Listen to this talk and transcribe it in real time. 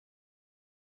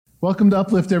Welcome to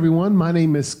Uplift, everyone. My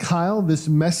name is Kyle. This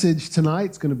message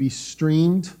tonight is going to be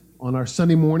streamed on our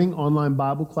Sunday morning online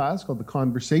Bible class called The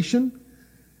Conversation.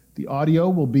 The audio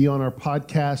will be on our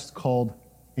podcast called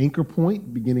Anchor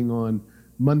Point beginning on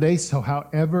Monday. So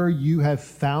however you have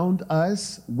found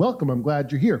us, welcome. I'm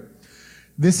glad you're here.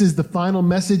 This is the final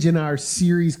message in our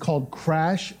series called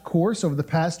Crash Course. Over the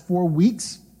past 4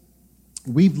 weeks,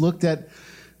 we've looked at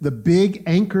the big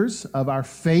anchors of our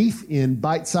faith in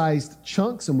bite-sized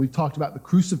chunks, and we've talked about the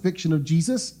crucifixion of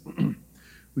Jesus.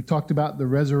 We've talked about the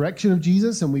resurrection of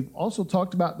Jesus, and we've also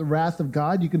talked about the wrath of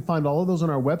God. You can find all of those on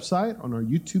our website, on our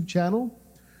YouTube channel.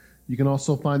 You can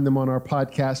also find them on our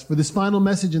podcast. For this final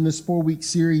message in this 4-week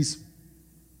series,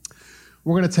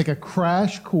 we're going to take a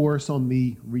crash course on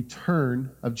the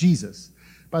return of Jesus.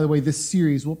 By the way, this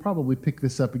series, we'll probably pick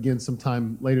this up again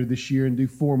sometime later this year and do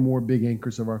 4 more big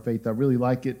anchors of our faith. I really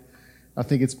like it. I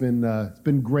think it's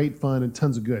been great fun and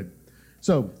tons of good.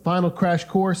 So, final crash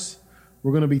course,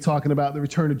 we're going to be talking about the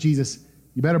return of Jesus.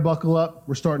 You better buckle up.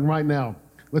 We're starting right now.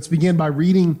 Let's begin by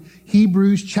reading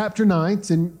Hebrews chapter 9.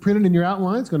 It's printed in your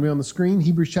outline. It's going to be on the screen.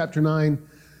 Hebrews chapter 9,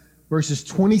 verses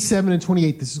 27 and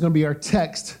 28. This is going to be our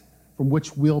text from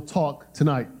which we'll talk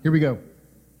tonight. Here we go.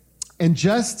 And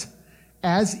just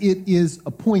as it is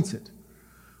appointed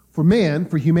for man,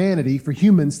 for humanity, for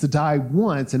humans to die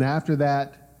once, and after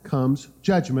that comes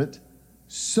judgment,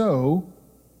 so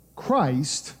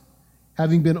Christ,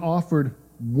 having been offered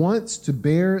once to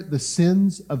bear the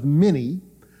sins of many,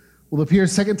 will appear a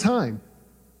second time,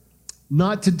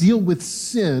 not to deal with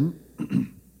sin,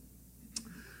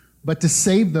 but to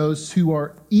save those who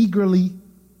are eagerly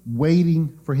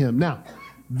waiting for him. Now,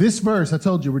 this verse, I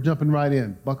told you, we're jumping right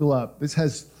in. Buckle up. This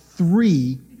has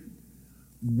 3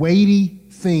 weighty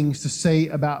things to say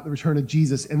about the return of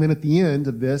Jesus. And then at the end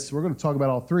of this, we're going to talk about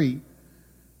all 3.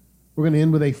 We're going to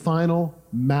end with a final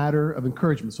matter of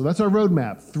encouragement. So that's our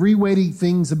roadmap. 3 weighty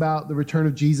things about the return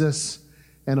of Jesus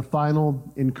and a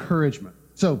final encouragement.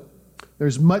 So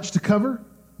there's much to cover,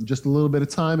 just a little bit of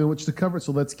time in which to cover it.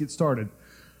 So let's get started.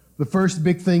 The first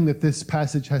big thing that this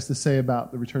passage has to say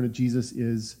about the return of Jesus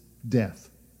is death.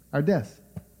 Our death.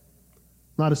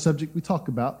 Not a subject we talk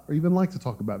about or even like to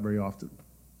talk about very often.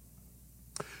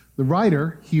 The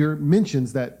writer here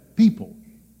mentions that people,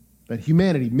 that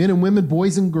humanity, men and women,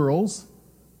 boys and girls,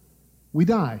 we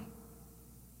die.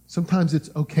 Sometimes it's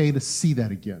okay to see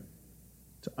that again,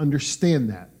 to understand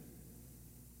that.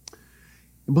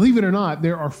 And believe it or not,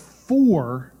 there are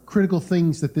 4 critical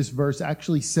things that this verse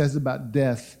actually says about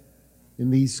death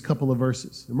in these couple of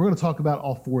verses. And we're going to talk about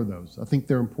all 4 of those. I think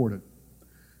they're important.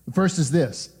 The first is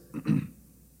this.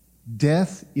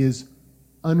 Death is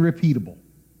unrepeatable.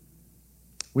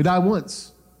 We die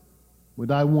once. We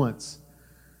die once.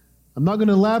 I'm not going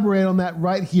to elaborate on that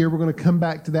right here. We're going to come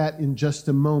back to that in just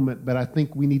a moment, but I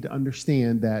think we need to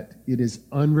understand that it is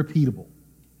unrepeatable.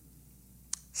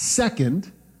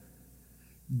 Second,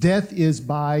 death is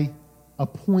by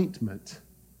appointment.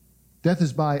 Death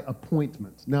is by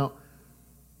appointment. Now,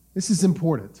 this is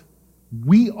important.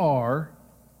 We are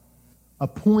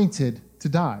appointed to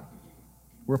die.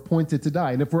 We're appointed to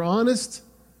die. And if we're honest,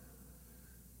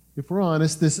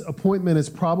 this appointment is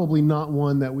probably not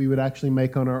one that we would actually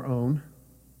make on our own.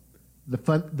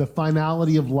 The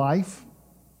finality of life,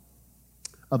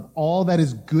 of all that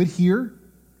is good here,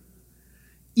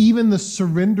 even the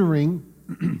surrendering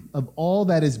of all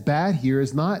that is bad here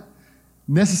is not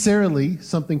necessarily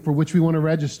something for which we want to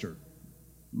register. It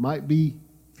might be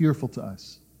fearful to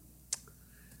us.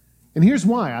 And here's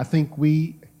why I think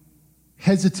we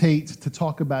hesitate to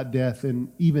talk about death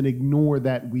and even ignore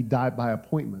that we die by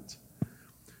appointment.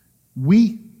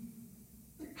 We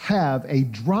have a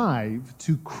drive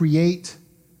to create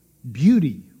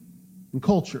beauty and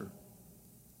culture.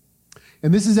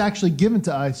 And this is actually given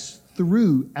to us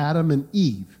through Adam and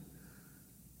Eve.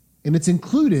 And it's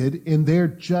included in their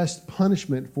just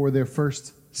punishment for their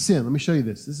first sin. Let me show you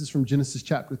this. This is from Genesis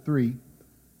chapter 3,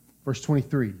 verse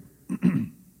 23.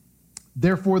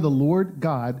 Therefore the Lord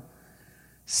God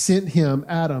sent him,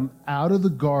 Adam, out of the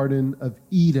Garden of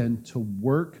Eden to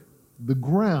work the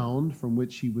ground from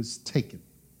which he was taken.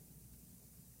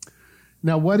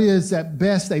 Now, what is at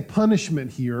best a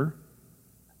punishment here?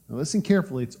 Now, listen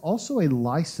carefully. It's also a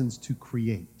license to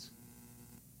create.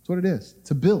 That's what it is,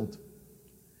 to build.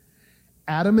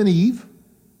 Adam and Eve,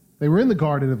 they were in the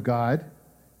garden of God.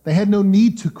 They had no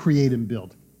need to create and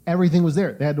build. Everything was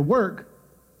there. They had to work,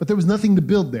 but there was nothing to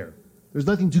build there. There's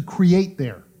nothing to create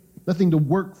there. Nothing to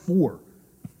work for.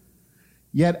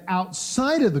 Yet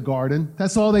outside of the garden,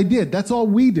 that's all they did. That's all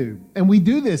we do. And we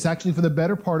do this actually for the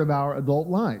better part of our adult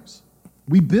lives.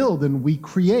 We build and we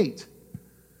create.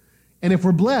 And if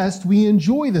we're blessed, we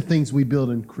enjoy the things we build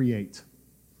and create.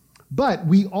 But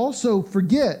we also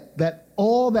forget that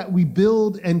all that we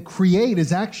build and create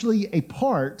is actually a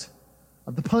part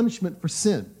of the punishment for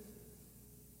sin.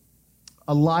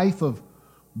 A life of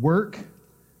work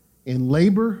and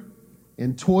labor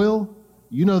and toil,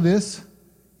 you know this,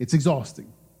 it's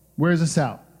exhausting. Wears us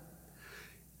out.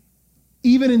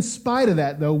 Even in spite of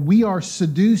that, though, we are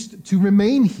seduced to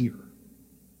remain here,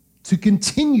 to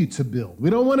continue to build. We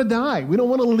don't want to die. We don't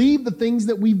want to leave the things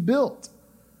that we've built.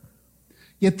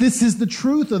 Yet this is the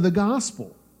truth of the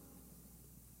gospel.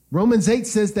 Romans 8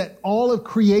 says that all of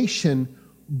creation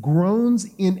groans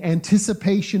in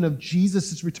anticipation of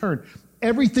Jesus' return.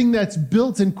 Everything that's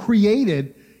built and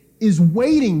created is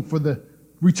waiting for the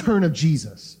return of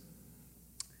Jesus.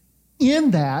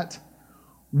 In that,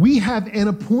 we have an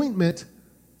appointment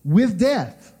with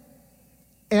death.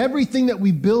 Everything that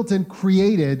we built and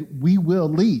created, we will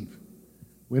leave.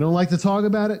 We don't like to talk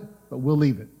about it, but we'll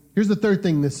leave it. Here's the third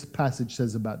thing this passage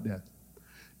says about death.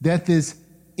 Death is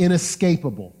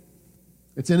inescapable.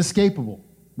 It's inescapable.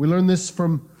 We learn this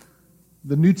from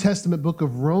the New Testament book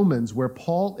of Romans, where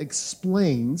Paul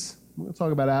explains, we're going to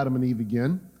talk about Adam and Eve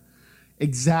again,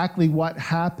 exactly what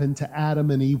happened to Adam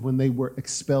and Eve when they were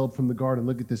expelled from the garden.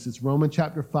 Look at this. It's Romans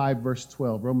chapter 5, verse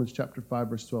 12. Romans chapter 5,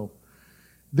 verse 12.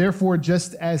 Therefore,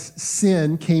 just as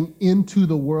sin came into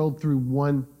the world through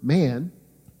one man,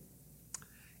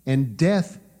 and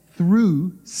death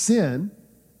through sin,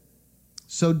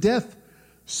 so death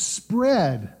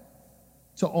spread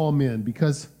to all men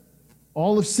because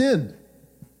all have sinned.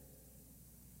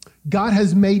 God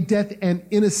has made death an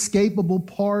inescapable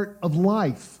part of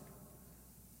life.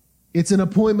 It's an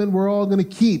appointment we're all going to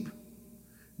keep.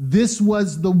 This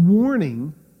was the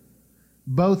warning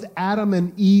both Adam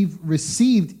and Eve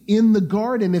received in the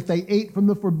garden if they ate from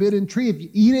the forbidden tree. If you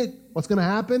eat it, what's going to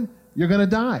happen? You're going to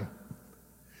die.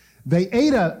 They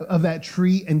ate of that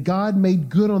tree, and God made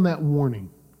good on that warning.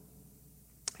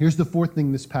 Here's the fourth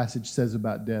thing this passage says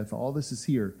about death. All this is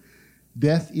here.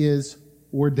 Death is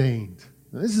ordained.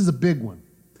 Now, this is a big one.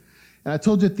 And I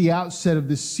told you at the outset of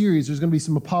this series, there's going to be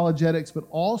some apologetics, but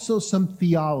also some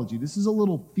theology. This is a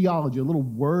little theology, a little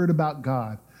word about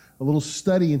God, a little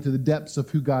study into the depths of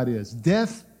who God is.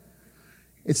 Death,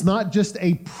 it's not just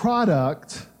a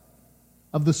product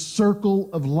of the circle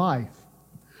of life,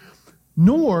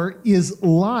 nor is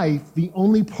life the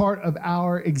only part of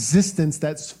our existence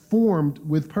that's formed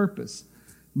with purpose.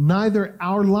 Neither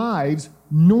our lives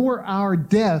nor our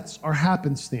deaths are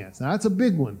happenstance. Now, that's a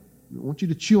big one. I want you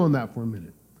to chew on that for a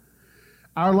minute.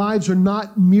 Our lives are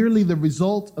not merely the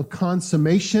result of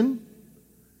consummation,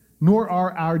 nor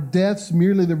are our deaths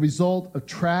merely the result of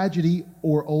tragedy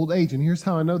or old age. And here's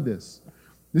how I know this.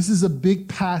 This is a big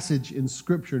passage in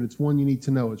Scripture, and it's one you need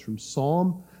to know. It's from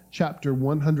Psalm chapter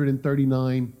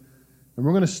 139, and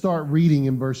we're going to start reading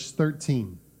in verse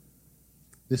 13.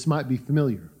 This might be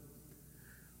familiar.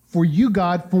 For you,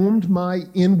 God, formed my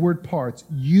inward parts.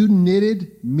 You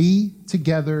knitted me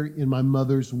together in my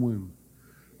mother's womb.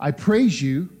 I praise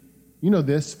you, you know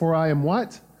this, for I am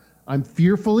what? I'm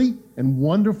fearfully and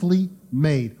wonderfully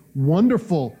made.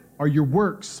 Wonderful are your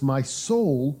works. My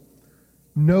soul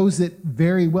knows it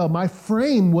very well. My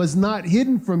frame was not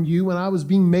hidden from you when I was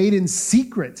being made in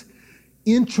secret,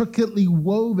 intricately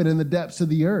woven in the depths of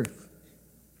the earth.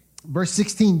 Verse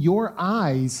 16, your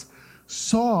eyes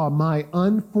saw my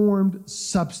unformed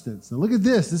substance. Now look at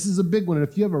this. This is a big one. And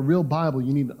if you have a real Bible,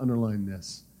 you need to underline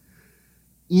this.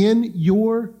 In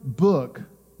your book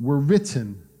were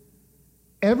written,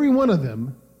 every one of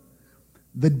them,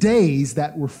 the days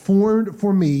that were formed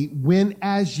for me, when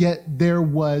as yet there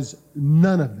was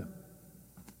none of them.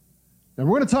 Now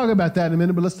we're going to talk about that in a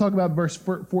minute, but let's talk about verse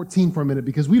 14 for a minute,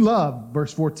 because we love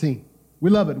verse 14. We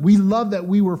love it. We love that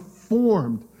we were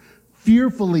formed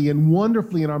fearfully and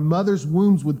wonderfully in our mother's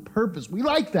wombs with purpose. We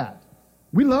like that.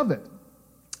 We love it.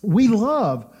 We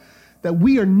love that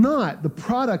we are not the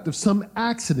product of some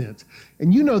accident.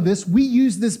 And you know this, we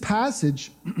use this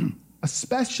passage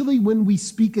especially when we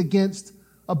speak against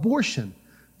abortion.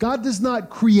 God does not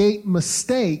create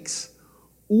mistakes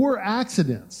or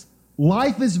accidents.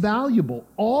 Life is valuable.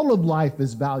 All of life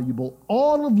is valuable.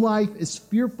 All of life is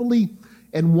fearfully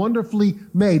and wonderfully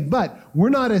made. But we're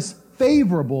not as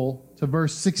favorable to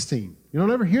verse 16. You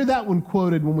don't ever hear that one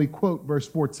quoted when we quote verse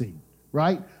 14,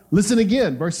 right? Listen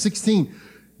again, verse 16.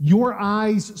 Your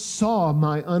eyes saw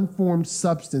my unformed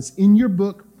substance. In your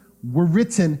book were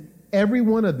written, every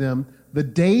one of them, the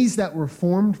days that were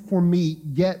formed for me,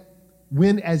 yet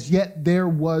when as yet there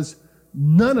was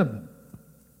none of them.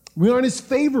 We aren't as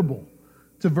favorable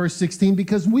to verse 16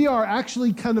 because we are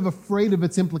actually kind of afraid of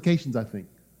its implications, I think.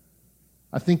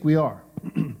 I think we are.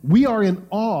 We are in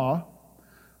awe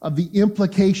of the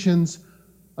implications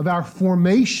of our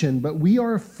formation, but we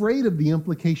are afraid of the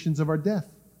implications of our death.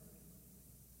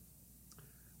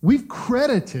 We've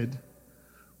credited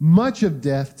much of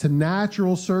death to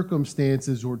natural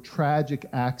circumstances or tragic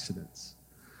accidents.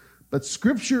 But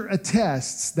Scripture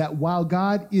attests that while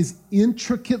God is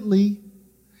intricately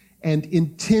and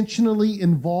intentionally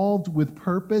involved with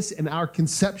purpose in our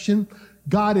conception,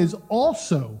 God is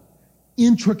also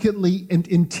intricately and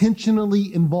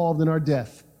intentionally involved in our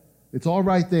death. It's all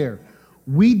right there.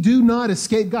 We do not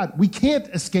escape God. We can't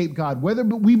escape God. Whether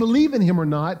we believe in Him or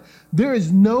not, there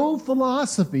is no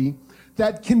philosophy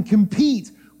that can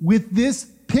compete with this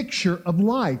picture of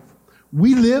life.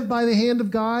 We live by the hand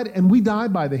of God and we die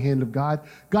by the hand of God.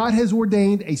 God has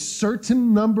ordained a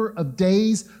certain number of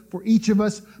days for each of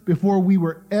us before we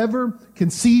were ever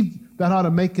conceived that ought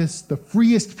to make us the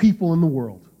freest people in the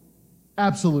world.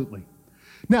 Absolutely.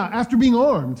 Now, after being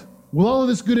armed with all of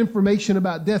this good information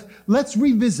about death, let's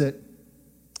revisit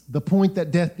the point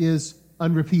that death is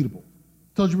unrepeatable.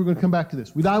 I told you we're going to come back to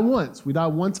this. We die once. We die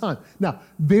one time. Now,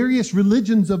 various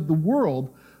religions of the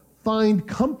world find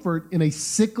comfort in a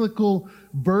cyclical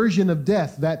version of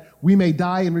death, that we may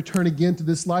die and return again to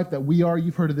this life, that we are,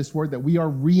 you've heard of this word, that we are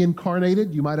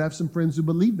reincarnated. You might have some friends who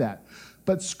believe that.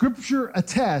 But Scripture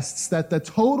attests that the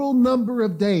total number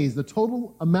of days, the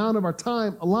total amount of our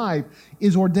time alive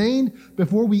is ordained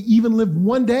before we even live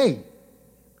one day.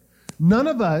 None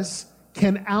of us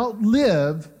can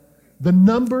outlive the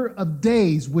number of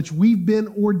days which we've been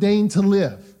ordained to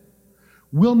live.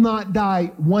 We'll not die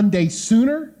one day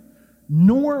sooner,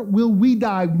 nor will we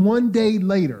die one day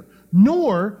later,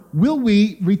 nor will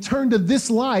we return to this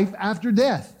life after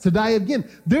death to die again.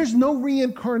 There's no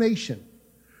reincarnation.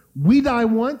 We die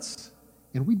once,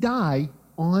 and we die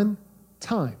on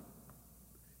time.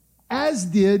 As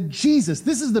did Jesus.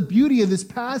 This is the beauty of this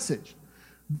passage.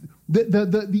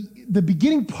 The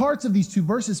beginning parts of these two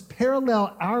verses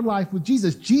parallel our life with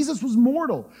Jesus. Jesus was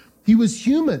mortal. He was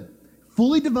human,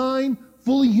 fully divine,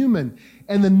 fully human.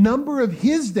 And the number of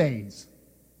his days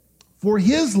for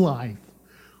his life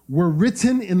were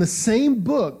written in the same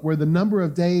book where the number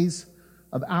of days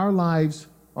of our lives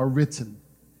are written.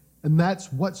 And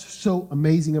that's what's so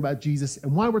amazing about Jesus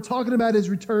and why we're talking about his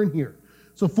return here.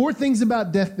 So 4 things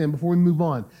about death then before we move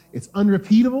on. It's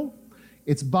unrepeatable,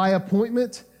 it's by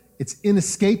appointment, it's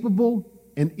inescapable,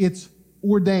 and it's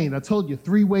ordained. I told you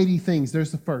 3 weighty things.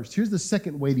 There's the first. Here's the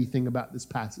second weighty thing about this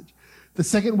passage. The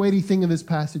second weighty thing in this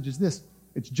passage is this.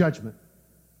 It's judgment.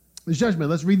 It's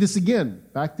judgment. Let's read this again.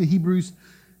 Back to Hebrews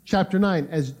chapter 9.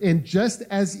 And just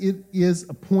as it is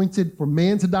appointed for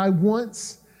man to die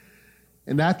once,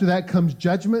 and after that comes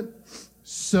judgment,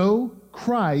 so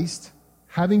Christ,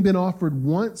 having been offered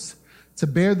once to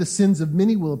bear the sins of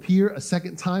many, will appear a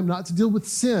second time, not to deal with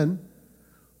sin,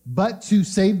 but to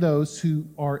save those who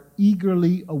are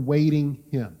eagerly awaiting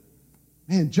him.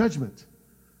 Man, judgment.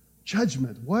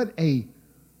 Judgment. What a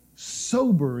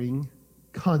sobering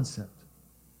concept.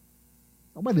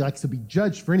 Nobody likes to be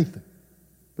judged for anything.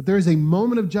 But there is a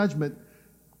moment of judgment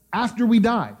after we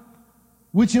die,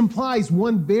 which implies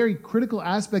one very critical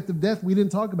aspect of death we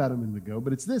didn't talk about a minute ago,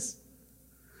 but it's this: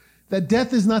 that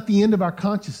death is not the end of our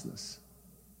consciousness.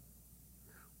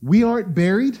 We aren't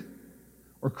buried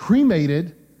or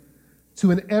cremated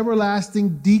to an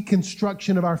everlasting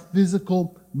deconstruction of our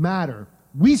physical matter.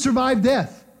 We survive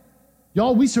death.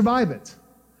 Y'all, we survive it.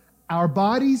 Our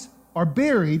bodies are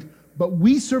buried, but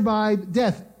we survive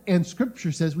death. And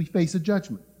Scripture says we face a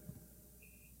judgment.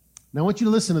 Now, I want you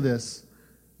to listen to this.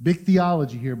 Big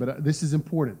theology here, but this is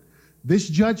important. This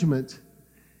judgment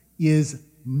is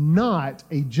not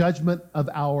a judgment of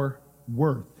our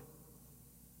worth.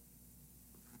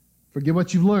 Forget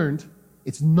what you've learned.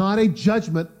 It's not a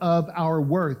judgment of our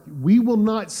worth. We will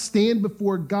not stand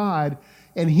before God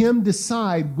and him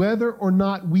decide whether or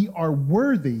not we are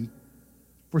worthy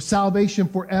for salvation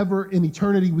forever in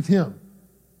eternity with him.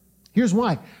 Here's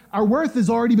why. Our worth has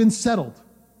already been settled.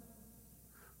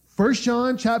 1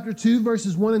 John chapter 2,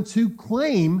 verses 1 and 2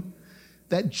 claim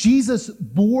that Jesus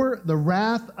bore the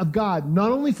wrath of God,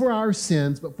 not only for our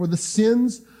sins, but for the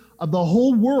sins of the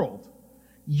whole world.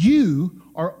 You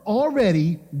are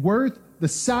already worth the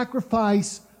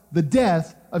sacrifice, the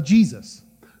death of Jesus.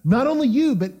 Not only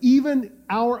you, but even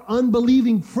our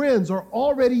unbelieving friends are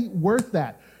already worth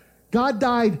that. God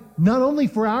died not only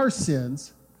for our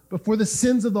sins, but for the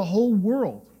sins of the whole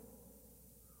world.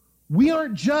 We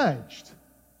aren't judged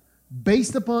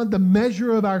based upon the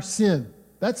measure of our sin.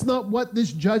 That's not what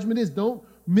this judgment is. Don't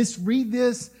misread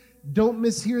this. Don't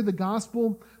mishear the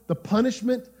gospel. The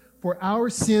punishment for our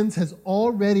sins has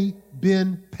already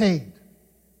been paid.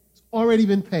 already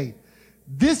been paid.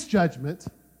 This judgment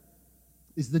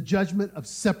is the judgment of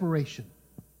separation,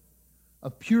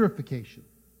 of purification.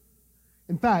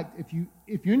 In fact,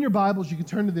 if you're in your Bibles, you can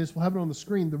turn to this. We'll have it on the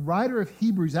screen. The writer of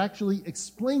Hebrews actually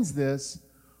explains this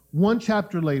one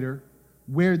chapter later,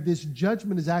 where this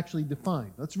judgment is actually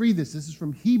defined. Let's read this. This is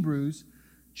from Hebrews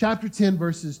chapter 10,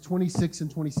 verses 26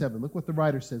 and 27. Look what the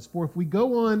writer says. For if we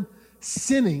go on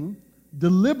sinning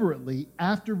deliberately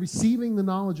after receiving the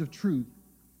knowledge of truth,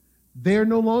 there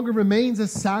no longer remains a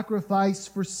sacrifice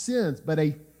for sins, but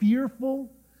a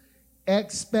fearful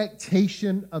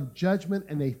expectation of judgment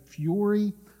and a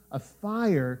fury of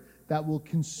fire that will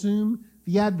consume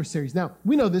the adversaries. Now,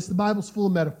 we know this. The Bible's full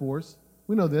of metaphors.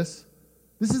 We know this.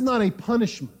 This is not a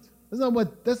punishment. That's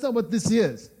not what this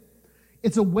is.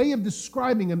 It's a way of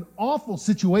describing an awful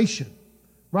situation,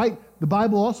 right? The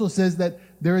Bible also says that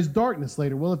there is darkness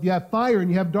later. Well, if you have fire and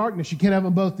you have darkness, you can't have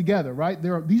them both together, right?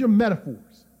 These are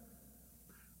metaphors.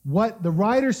 What the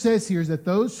writer says here is that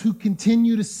those who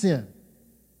continue to sin,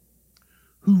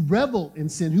 who revel in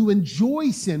sin, who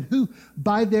enjoy sin, who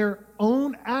by their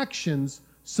own actions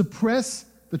suppress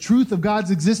the truth of God's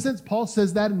existence, Paul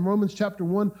says that in Romans chapter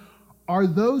 1, are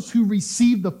those who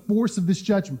receive the force of this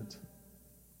judgment.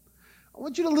 I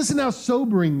want you to listen how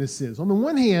sobering this is. On the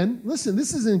one hand, listen,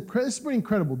 this is pretty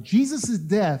incredible. Jesus'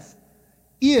 death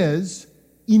is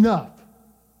enough.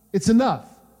 It's enough.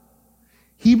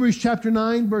 Hebrews chapter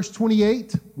 9, verse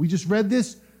 28, we just read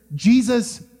this.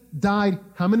 Jesus died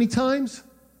how many times?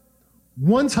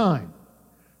 One time.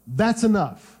 That's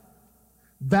enough.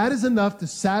 That is enough to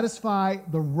satisfy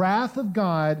the wrath of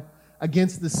God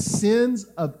against the sins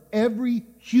of every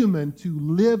human to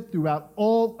live throughout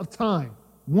all of time.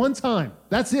 One time.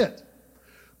 That's it.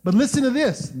 But listen to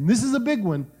this. And this is a big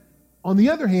one. On the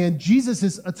other hand,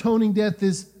 Jesus' atoning death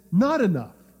is not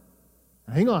enough.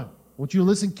 Now, hang on. I want you to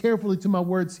listen carefully to my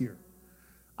words here.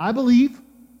 I believe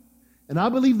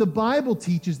the Bible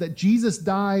teaches that Jesus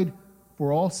died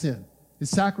for all sin. His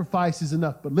sacrifice is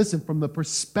enough. But listen, from the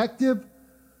perspective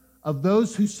of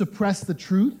those who suppress the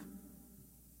truth,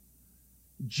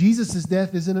 Jesus'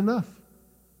 death isn't enough.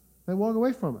 They walk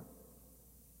away from it.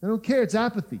 They don't care. It's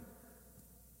apathy.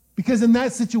 Because in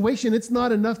that situation, it's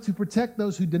not enough to protect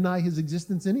those who deny his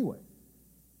existence anyway.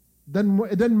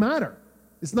 It doesn't matter.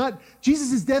 It's not,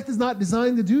 Jesus' death is not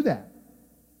designed to do that.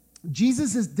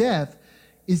 Jesus' death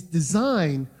is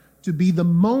designed to be the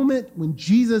moment when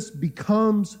Jesus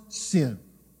becomes sin.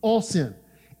 All sin.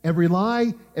 Every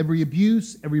lie, every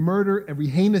abuse, every murder, every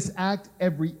heinous act,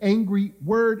 every angry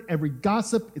word, every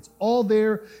gossip, it's all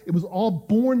there. It was all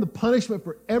born, the punishment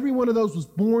for every one of those was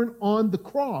born on the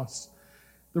cross.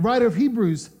 The writer of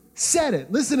Hebrews said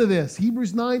it. Listen to this.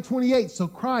 Hebrews 9:28. So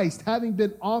Christ, having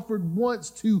been offered once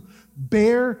to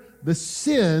bear the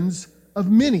sins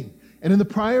of many. And in the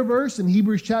prior verse, in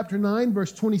Hebrews chapter 9,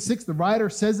 verse 26, the writer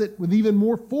says it with even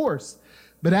more force.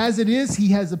 But as it is, he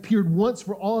has appeared once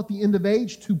for all at the end of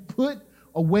age to put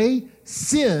away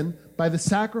sin by the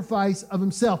sacrifice of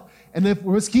himself. And then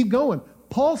let's keep going.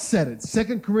 Paul said it,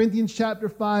 2 Corinthians chapter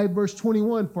 5, verse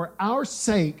 21, for our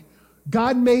sake,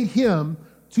 God made him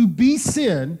to be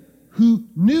sin who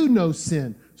knew no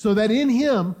sin, so that in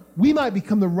him we might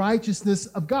become the righteousness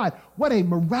of God. What a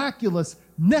miraculous,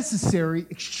 necessary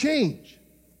exchange.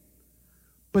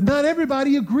 But not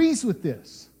everybody agrees with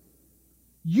this.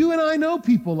 You and I know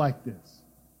people like this.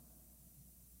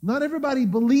 Not everybody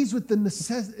believes in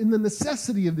the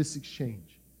necessity of this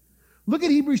exchange. Look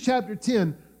at Hebrews chapter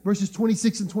 10, verses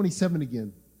 26 and 27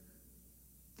 again.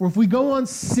 For if we go on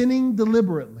sinning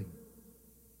deliberately,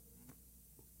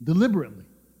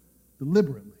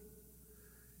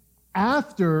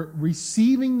 after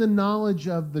receiving the knowledge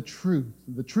of the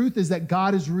truth is that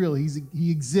God is real, he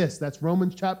exists. That's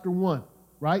Romans chapter 1,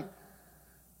 right?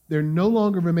 There no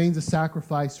longer remains a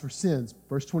sacrifice for sins.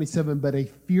 Verse 27, but a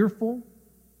fearful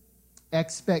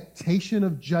expectation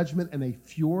of judgment and a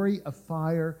fury of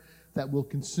fire that will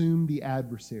consume the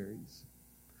adversaries.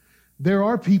 There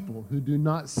are people who do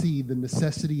not see the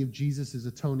necessity of Jesus'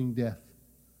 atoning death,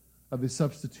 of his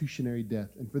substitutionary death.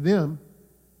 And for them,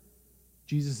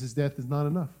 Jesus' death is not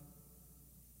enough.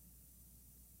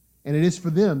 And it is for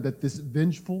them that this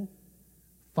vengeful,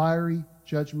 fiery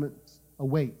judgment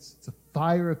awaits. It's a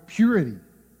fire of purity.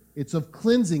 It's of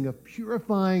cleansing, of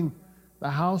purifying the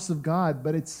house of God.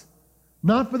 But it's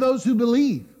not for those who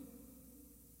believe.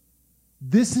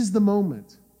 This is the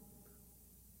moment.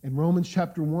 In Romans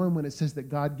chapter 1, when it says that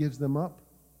God gives them up,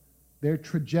 their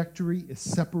trajectory is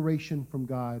separation from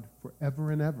God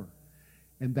forever and ever.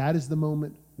 And that is the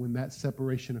moment when that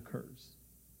separation occurs.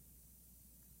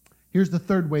 Here's the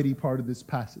third weighty part of this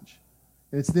passage.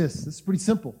 And it's this. It's pretty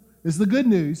simple. This is the good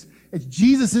news. It's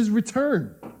Jesus'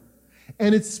 return.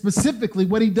 And it's specifically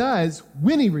what he does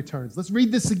when he returns. Let's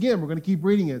read this again. We're going to keep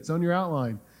reading it. It's on your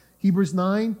outline. Hebrews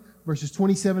 9, verses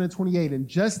 27 and 28. And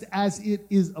just as it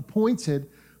is appointed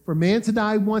for man to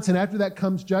die once, and after that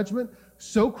comes judgment,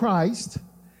 so Christ,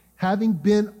 having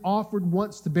been offered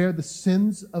once to bear the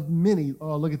sins of many.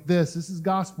 Oh, look at this. This is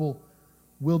gospel.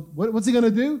 What's he going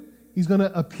to do? He's going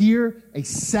to appear a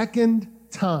second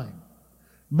time.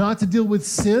 Not to deal with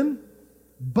sin,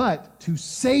 but to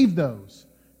save those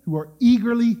who are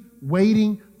eagerly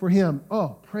waiting for him.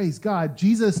 Oh, praise God.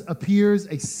 Jesus appears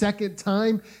a second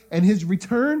time, and his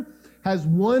return has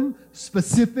one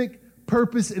specific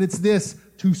purpose, and it's this: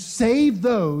 to save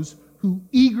those who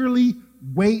eagerly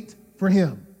wait for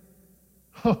him.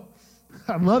 Oh,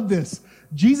 I love this.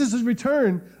 Jesus'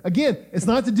 return, again, it's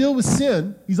not to deal with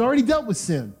sin. He's already dealt with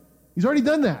sin. He's already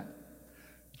done that.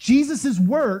 Jesus'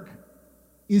 work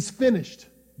is finished.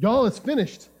 Y'all, it's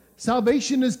finished.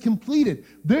 Salvation is completed.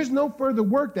 There's no further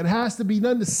work that has to be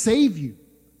done to save you,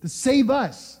 to save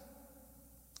us.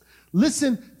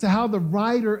 Listen to how the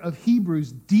writer of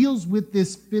Hebrews deals with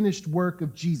this finished work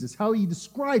of Jesus, how he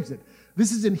describes it.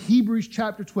 This is in Hebrews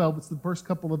chapter 12. It's the first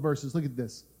couple of verses. Look at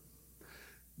this.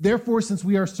 Therefore, since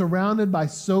we are surrounded by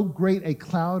so great a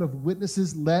cloud of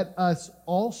witnesses, let us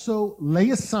also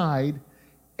lay aside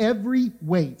every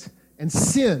weight and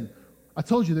sin. I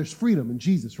told you there's freedom in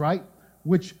Jesus, right?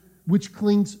 Which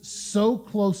clings so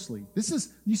closely.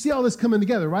 You see all this coming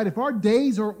together, right? If our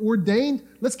days are ordained,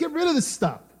 let's get rid of this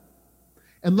stuff.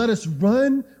 And let us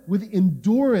run with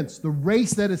endurance the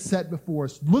race that is set before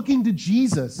us, looking to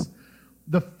Jesus,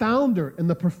 the founder and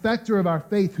the perfecter of our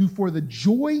faith, who for the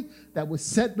joy that was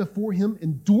set before him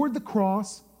endured the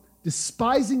cross,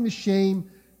 despising the shame,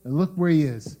 and look where he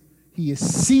is. He is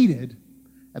seated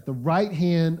at the right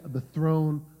hand of the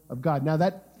throne of God. Now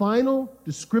that final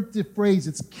descriptive phrase,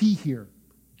 it's key here.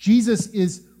 Jesus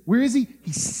is, where is he?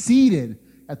 He's seated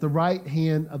at the right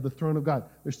hand of the throne of God.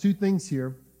 There's two things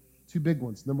here, two big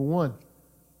ones. Number one,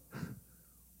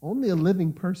 only a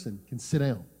living person can sit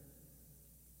down.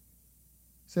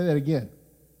 Say that again.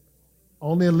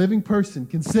 Only a living person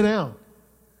can sit down.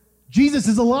 Jesus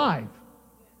is alive.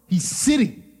 He's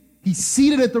sitting. He's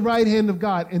seated at the right hand of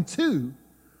God. And two,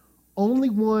 only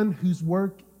one whose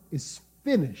work is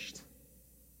finished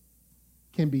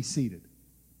can be seated.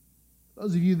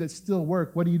 Those of you that still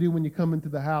work, what do you do when you come into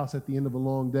the house at the end of a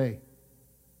long day?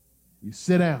 You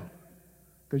sit down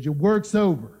because your work's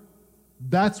over.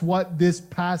 That's what this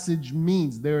passage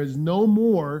means. There is no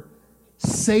more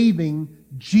saving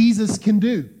Jesus can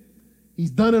do.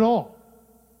 He's done it all.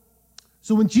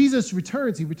 So when Jesus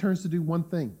returns, he returns to do one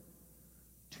thing: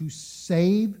 to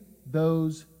save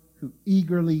those who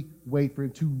eagerly wait for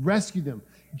him, to rescue them.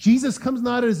 Jesus comes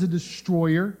not as a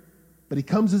destroyer, but he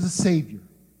comes as a savior.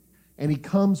 And he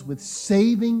comes with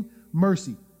saving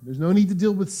mercy. There's no need to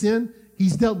deal with sin.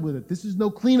 He's dealt with it. This is no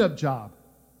cleanup job.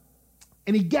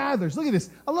 And he gathers, look at this,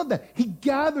 I love that. He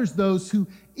gathers those who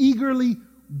eagerly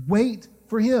wait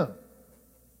for him.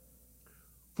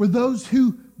 For those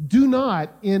who do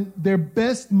not, in their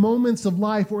best moments of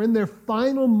life or in their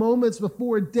final moments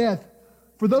before death,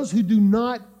 for those who do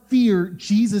not fear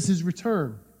Jesus'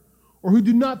 return, or who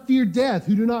do not fear death,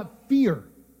 who do not fear.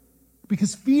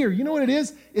 Because fear, you know what it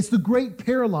is? It's the great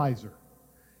paralyzer.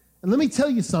 And let me tell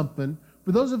you something.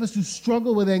 For those of us who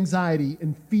struggle with anxiety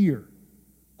and fear,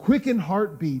 quickened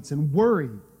heartbeats and worry,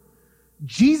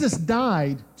 Jesus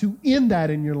died to end that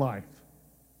in your life.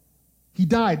 He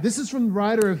died. This is from the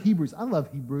writer of Hebrews. I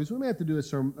love Hebrews. We may have to do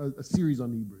a series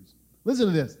on Hebrews. Listen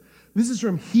to this. This is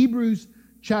from Hebrews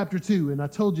chapter 2. And I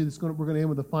told you we're going to end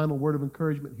with a final word of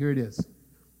encouragement. Here it is.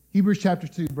 Hebrews chapter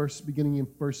 2, beginning in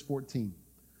verse 14.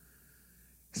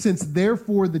 Since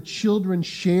therefore the children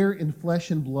share in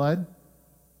flesh and blood,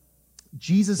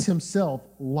 Jesus himself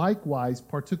likewise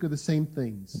partook of the same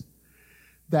things,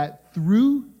 that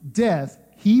through death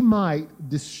he might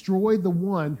destroy the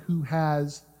one who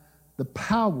has the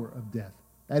power of death,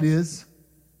 that is,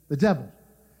 the devil.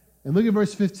 And look at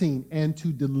verse 15. And to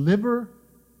deliver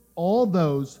all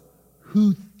those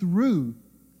who through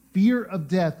fear of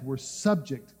death were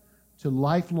subject to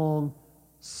lifelong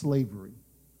slavery.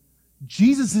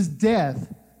 Jesus'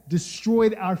 death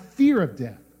destroyed our fear of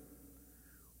death.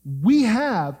 We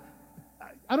have,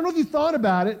 I don't know if you thought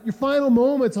about it, your final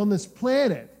moments on this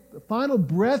planet, the final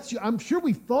breaths, I'm sure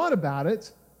we've thought about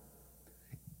it.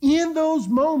 In those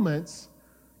moments,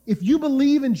 if you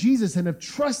believe in Jesus and have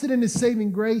trusted in his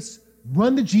saving grace,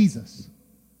 run to Jesus.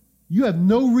 You have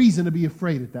no reason to be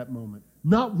afraid at that moment.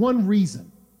 Not one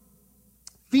reason.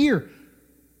 Fear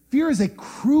is a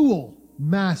cruel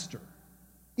master.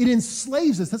 It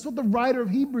enslaves us. That's what the writer of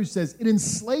Hebrews says. It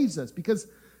enslaves us because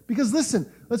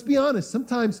listen, let's be honest.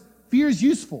 Sometimes fear is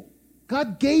useful.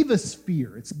 God gave us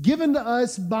fear. It's given to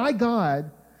us by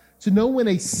God to know when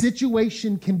a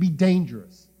situation can be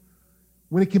dangerous,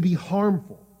 when it can be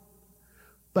harmful.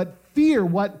 But fear,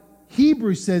 what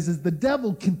Hebrews says, is the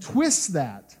devil can twist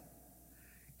that.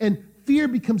 And fear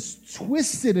becomes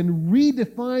twisted and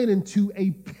redefined into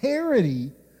a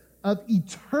parody of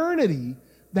eternity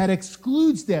that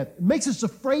excludes death. It makes us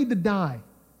afraid to die.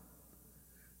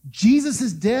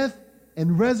 Jesus' death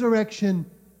and resurrection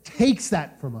takes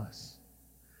that from us.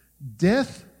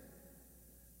 Death,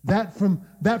 that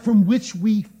from which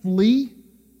we flee,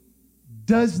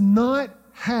 does not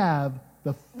have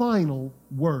the final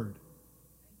word.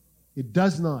 It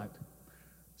does not.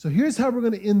 So here's how we're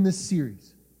going to end this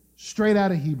series, straight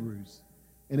out of Hebrews.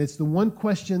 And it's the one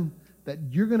question that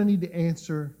you're going to need to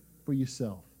answer for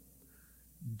yourself.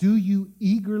 Do you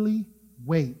eagerly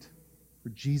wait for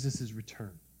Jesus'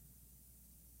 return?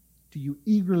 Do you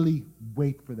eagerly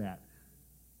wait for that?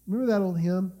 Remember that old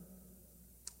hymn?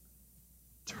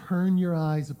 Turn your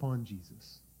eyes upon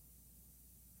Jesus.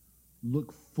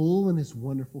 Look full in his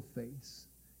wonderful face.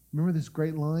 Remember this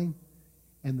great line?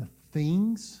 And the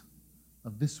things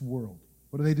of this world,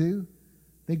 what do?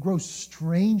 They grow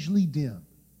strangely dim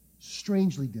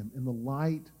in the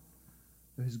light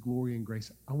of his glory and grace.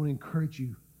 I want to encourage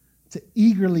you to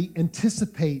eagerly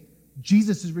anticipate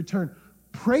Jesus' return.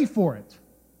 Pray for it.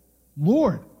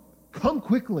 Lord, come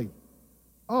quickly.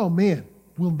 Oh man,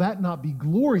 will that not be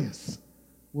glorious?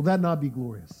 Will that not be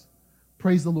glorious?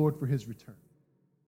 Praise the Lord for his return.